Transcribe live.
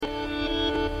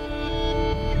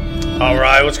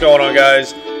Alright, what's going on,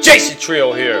 guys? Jason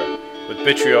Trio here with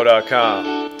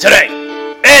Bitrio.com. Today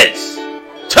is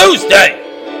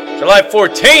Tuesday, July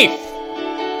 14th,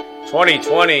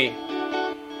 2020.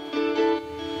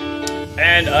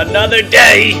 And another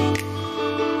day,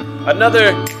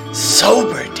 another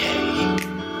sober day.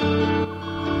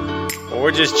 Well,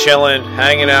 we're just chilling,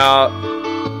 hanging out,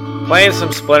 playing some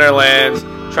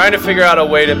Splinterlands, trying to figure out a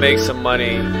way to make some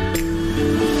money.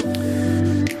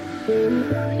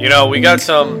 You know, we got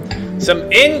some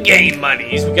in-game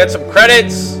monies. We got some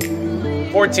credits,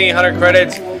 1,400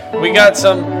 credits. We got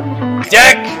some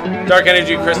deck Dark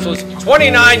Energy Crystals,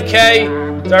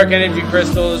 29k Dark Energy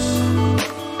Crystals.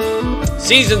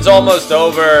 Season's almost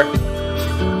over.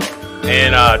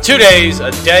 In 2 days, a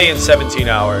day and 17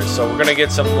 hours. So we're going to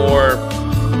get some more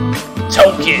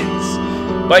tokens.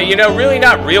 But, you know, really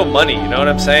not real money. You know what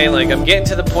I'm saying? Like, I'm getting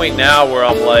to the point now where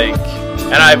I'm like,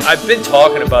 and I've been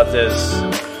talking about this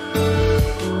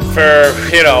for,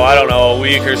 you know, I don't know, a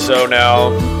week or so now.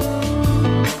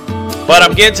 But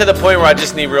I'm getting to the point where I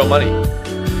just need real money.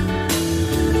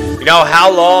 You know, how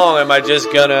long am I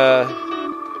just gonna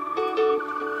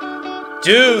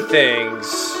do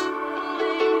things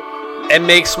and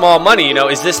make small money? You know,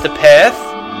 is this the path?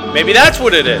 Maybe that's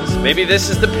what it is. Maybe this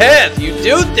is the path. You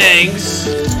do things,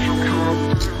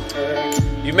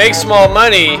 you make small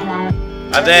money,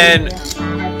 and then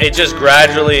it just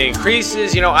gradually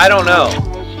increases. You know, I don't know.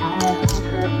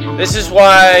 This is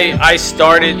why I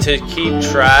started to keep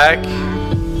track,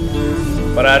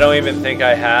 but I don't even think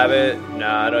I have it.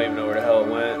 Nah, I don't even know where the hell it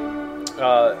went.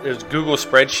 It was Google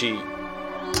Spreadsheet.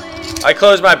 I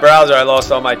closed my browser, I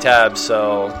lost all my tabs,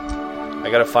 so I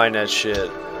gotta find that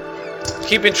shit.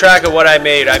 Keeping track of what I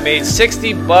made. I made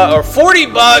 60 bucks or 40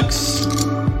 bucks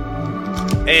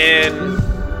in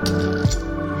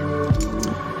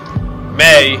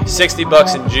May, 60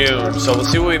 bucks in June. So we'll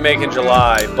see what we make in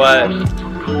July, but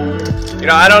you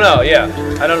know, I don't know. Yeah,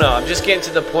 I don't know. I'm just getting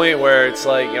to the point where it's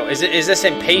like, you know, is this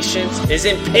impatience? Is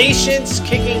impatience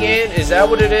kicking in? Is that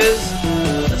what it is?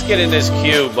 Let's get in this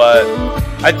queue, but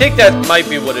I think that might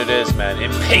be what it is, man.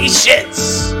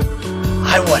 Impatience.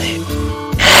 I want it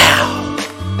now.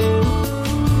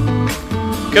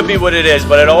 Could be what it is,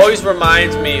 but it always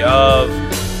reminds me of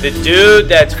the dude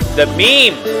that's the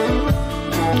meme.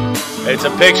 It's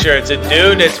a picture. It's a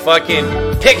dude that's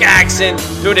fucking pickaxing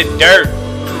through the dirt.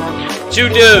 Two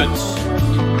dudes.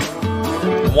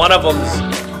 One of them's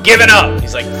giving up.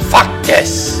 He's like, fuck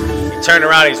this. He turned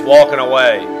around, he's walking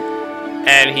away.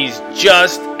 And he's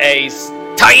just a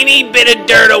tiny bit of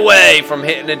dirt away from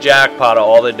hitting the jackpot of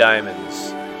all the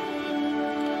diamonds.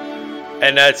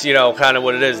 And that's, you know, kind of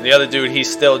what it is. And the other dude, he's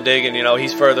still digging, you know,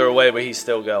 he's further away, but he's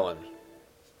still going.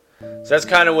 So that's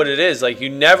kind of what it is. Like, you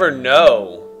never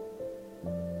know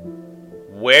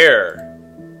where.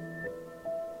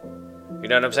 You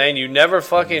know what I'm saying? You never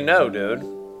fucking know, dude.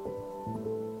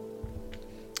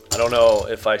 I don't know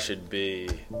if I should be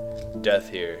death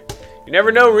here. You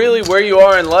never know really where you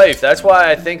are in life. That's why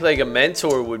I think like a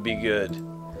mentor would be good.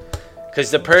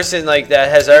 Because the person like that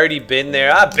has already been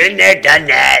there. I've been there, done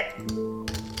that.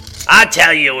 I'll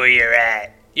tell you where you're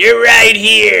at. You're right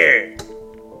here.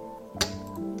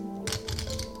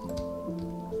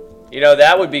 You know,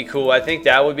 that would be cool. I think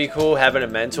that would be cool, having a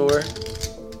mentor.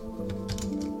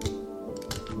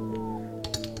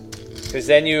 Because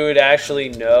then you would actually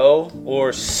know,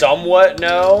 or somewhat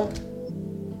know.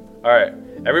 Alright,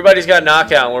 everybody's got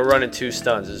knockout, and we're running 2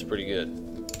 stuns. This is pretty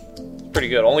good. Pretty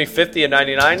good. Only 50 and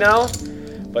 99 now.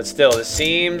 But still, this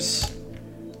seems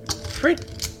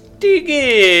pretty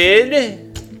good.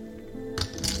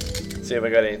 Let's see if I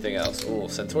got anything else. Ooh,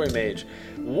 Centauri Mage.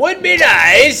 Would be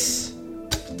nice.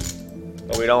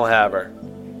 But we don't have her.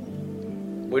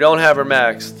 We don't have her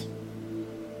maxed.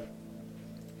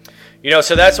 You know,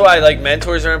 so that's why, like,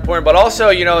 mentors are important. But also,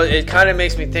 you know, it kind of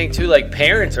makes me think, too, like,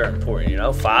 parents are important, you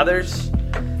know? Fathers,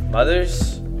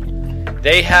 mothers,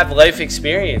 they have life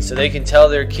experience. So they can tell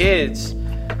their kids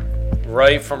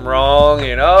right from wrong.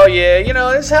 And, oh, yeah, you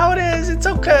know, this is how it is. It's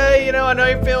okay. You know, I know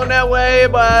you're feeling that way.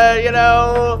 But, you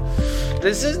know,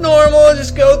 this is normal.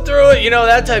 Just go through it. You know,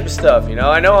 that type of stuff. You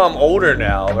know, I know I'm older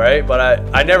now, right? But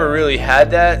I never really had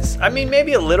that. I mean,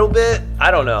 maybe a little bit. I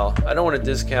don't know. I don't want to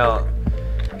discount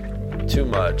too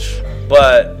much,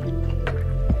 but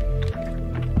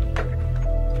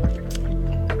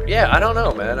yeah, I don't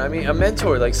know, man. I mean, a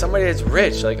mentor, like somebody that's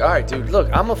rich, like, all right, dude, look,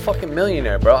 I'm a fucking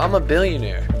millionaire, bro. I'm a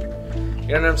billionaire.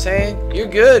 You know what I'm saying? You're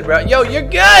good, bro. Yo, you're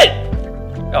good.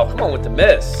 Oh, come on with the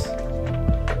miss.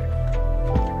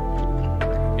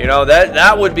 You know,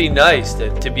 that would be nice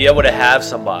to be able to have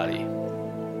somebody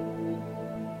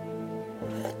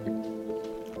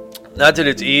Not that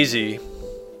it's easy.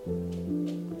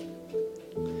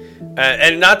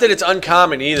 And not that it's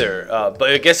uncommon either.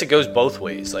 But I guess it goes both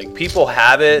ways. Like, people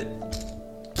have it.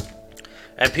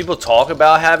 And people talk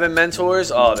about having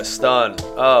mentors. Oh, the stun.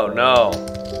 Oh, no.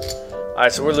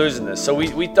 Alright, so we're losing this. So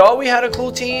we thought we had a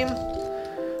cool team.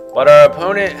 But our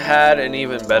opponent had an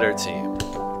even better team.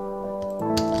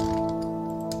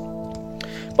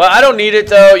 But I don't need it,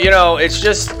 though. You know, it's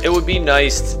just, it would be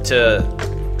nice to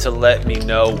let me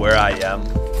know where I am.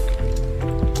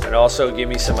 And also give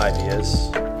me some ideas.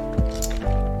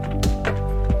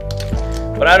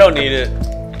 But I don't need it.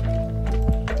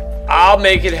 I'll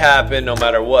make it happen no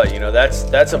matter what. You know,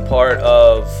 that's a part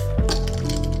of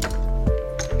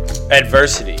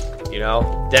adversity, you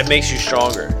know? That makes you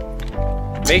stronger.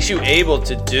 Makes you able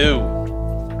to do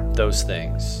those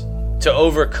things. To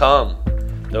overcome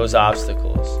those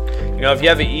obstacles. You know, if you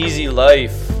have an easy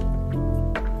life,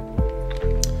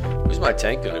 who's my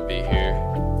tank gonna be here?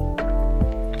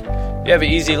 If you have an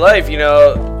easy life, you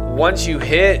know, once you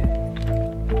hit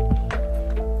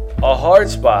a hard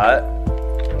spot,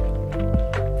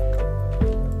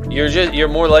 you're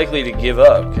more likely to give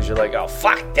up because you're like, oh,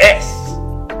 fuck this.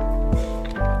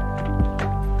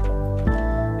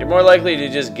 You're more likely to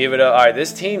just give it up. All right,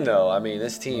 this team though, I mean,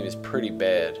 this team is pretty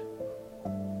bad.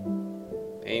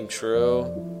 Aim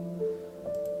true.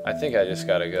 I think I just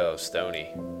gotta go Stony.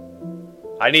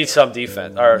 I need some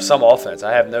defense or some offense.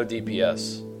 I have no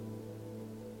DPS.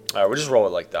 All right, we'll just roll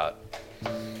it like that.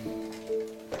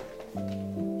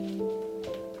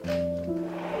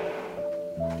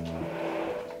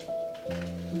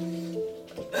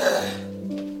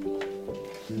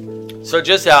 So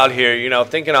just out here, you know,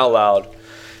 thinking out loud.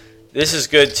 This is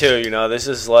good too, you know. This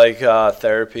is like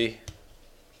therapy.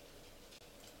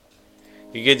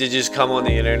 You get to just come on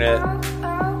the internet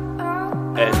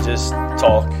and just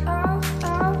talk.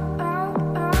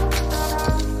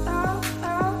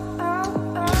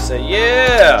 You say,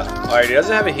 yeah! Alright, he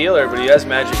doesn't have a healer, but he has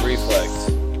magic reflex.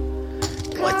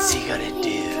 What's he gonna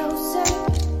do?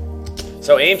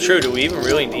 So aim true, do we even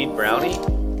really need Brownie?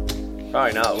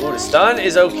 Probably not. Ooh, the stun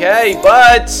is okay,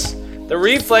 but the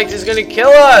reflex is gonna kill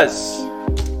us!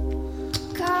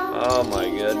 Oh my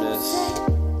goodness.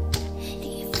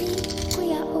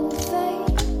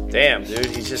 Damn, dude,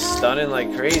 he's just stunning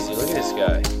like crazy. Look at this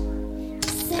guy.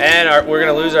 And we're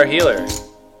gonna lose our healer.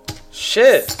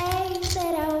 Shit.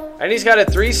 And he's got a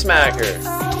 3-smacker.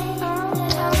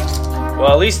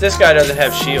 Well, at least this guy doesn't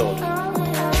have shield.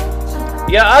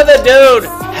 The other dude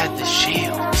had the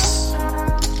shields.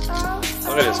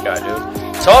 Look at this guy, dude.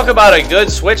 Talk about a good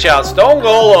switch out. Stone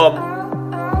Golem.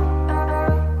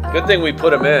 Good thing we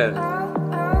put him in.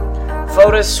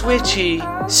 For the switchy.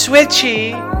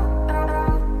 Switchy.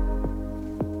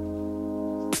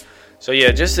 So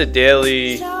yeah, just a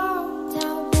daily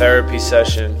therapy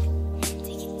session.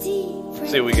 Let's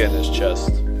see what we get in this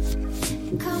chest.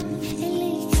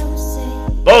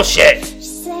 Bullshit!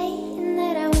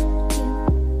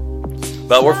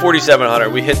 But we're 4,700.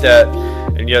 We hit that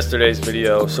in yesterday's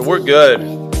video, so we're good.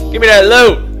 Give me that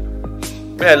loot! Give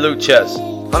me that loot chest.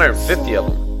 150 of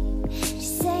them.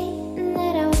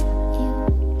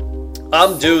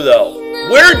 I'm due though.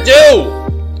 We're due!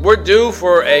 We're due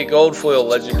for a gold foil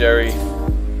legendary.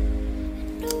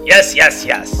 Yes, yes,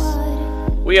 yes.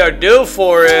 We are due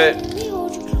for it.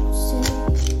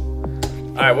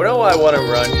 Alright, what do I want to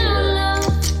run here?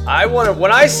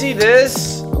 When I see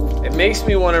this, it makes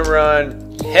me want to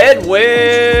run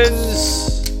Headwinds.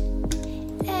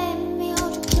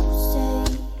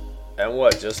 And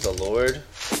what, just the Lord?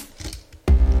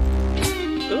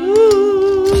 Ooh.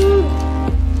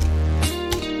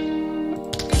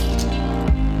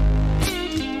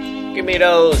 Give me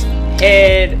those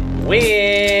Headwinds.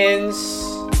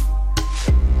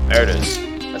 There it is.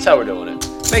 That's how we're doing it.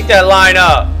 Make that line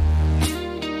up.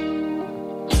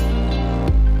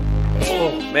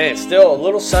 Oh man, still a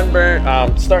little sunburnt.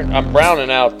 I'm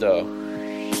browning out though.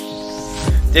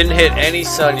 Didn't hit any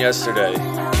sun yesterday.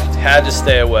 Had to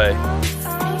stay away.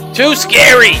 Too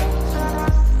scary.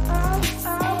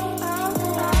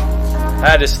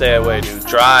 Had to stay away, dude.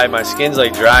 Dry. My skin's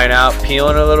like drying out,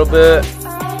 peeling a little bit.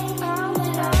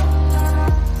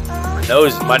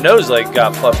 My nose like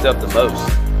got puffed up the most.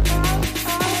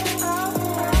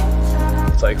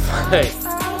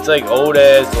 It's like old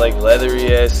ass, like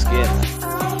leathery ass skin.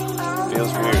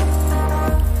 Feels weird.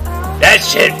 That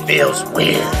shit feels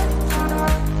weird.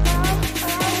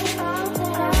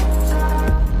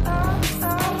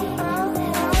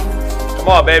 Come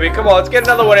on, baby. Come on. Let's get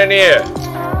another one in here.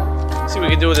 See what we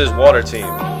can do with this water team.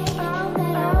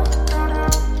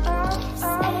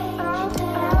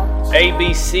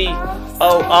 ABCOR.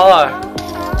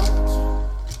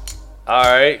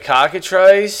 Alright,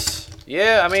 Cockatrice.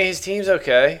 Yeah, I mean, his team's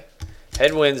okay.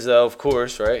 Headwinds, though, of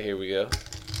course, right? Here we go.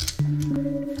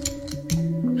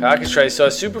 Cockatrice. So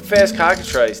a super fast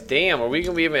Cockatrice. Damn, are we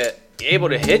going to be even able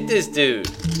to hit this dude?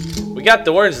 We got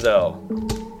thorns, though.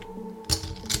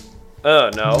 Oh,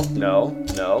 no.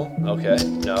 Okay,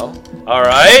 no.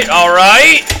 Alright.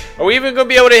 Are we even going to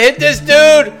be able to hit this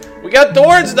dude? We got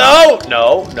thorns, though.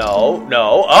 No.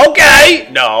 Okay,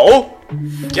 no.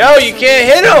 Yo, you can't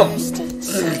hit him.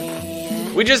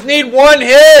 We just need one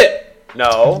hit.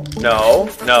 No.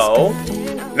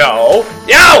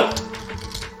 Yo!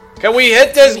 Can we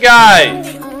hit this guy?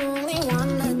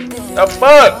 The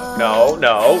fuck? No.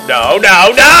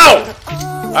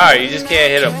 Alright, you just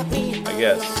can't hit him, I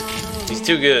guess. He's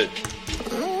too good.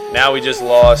 Now we just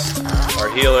lost our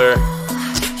healer.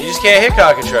 You just can't hit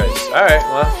Cockatrice. Alright,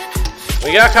 well.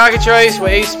 We got Cockatrice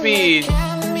with 8 speed.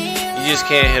 You just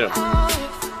can't hit him.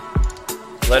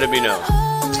 Let it be known.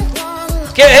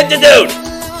 Can't hit the dude!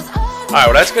 Alright,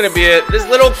 well that's gonna be it. This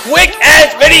little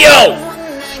quick-ass video!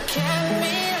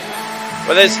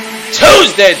 For this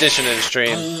Tuesday edition of the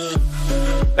stream.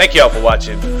 Thank you all for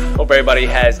watching. Hope everybody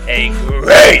has a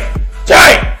great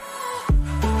day!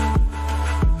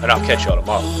 And I'll catch y'all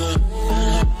tomorrow.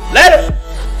 Later!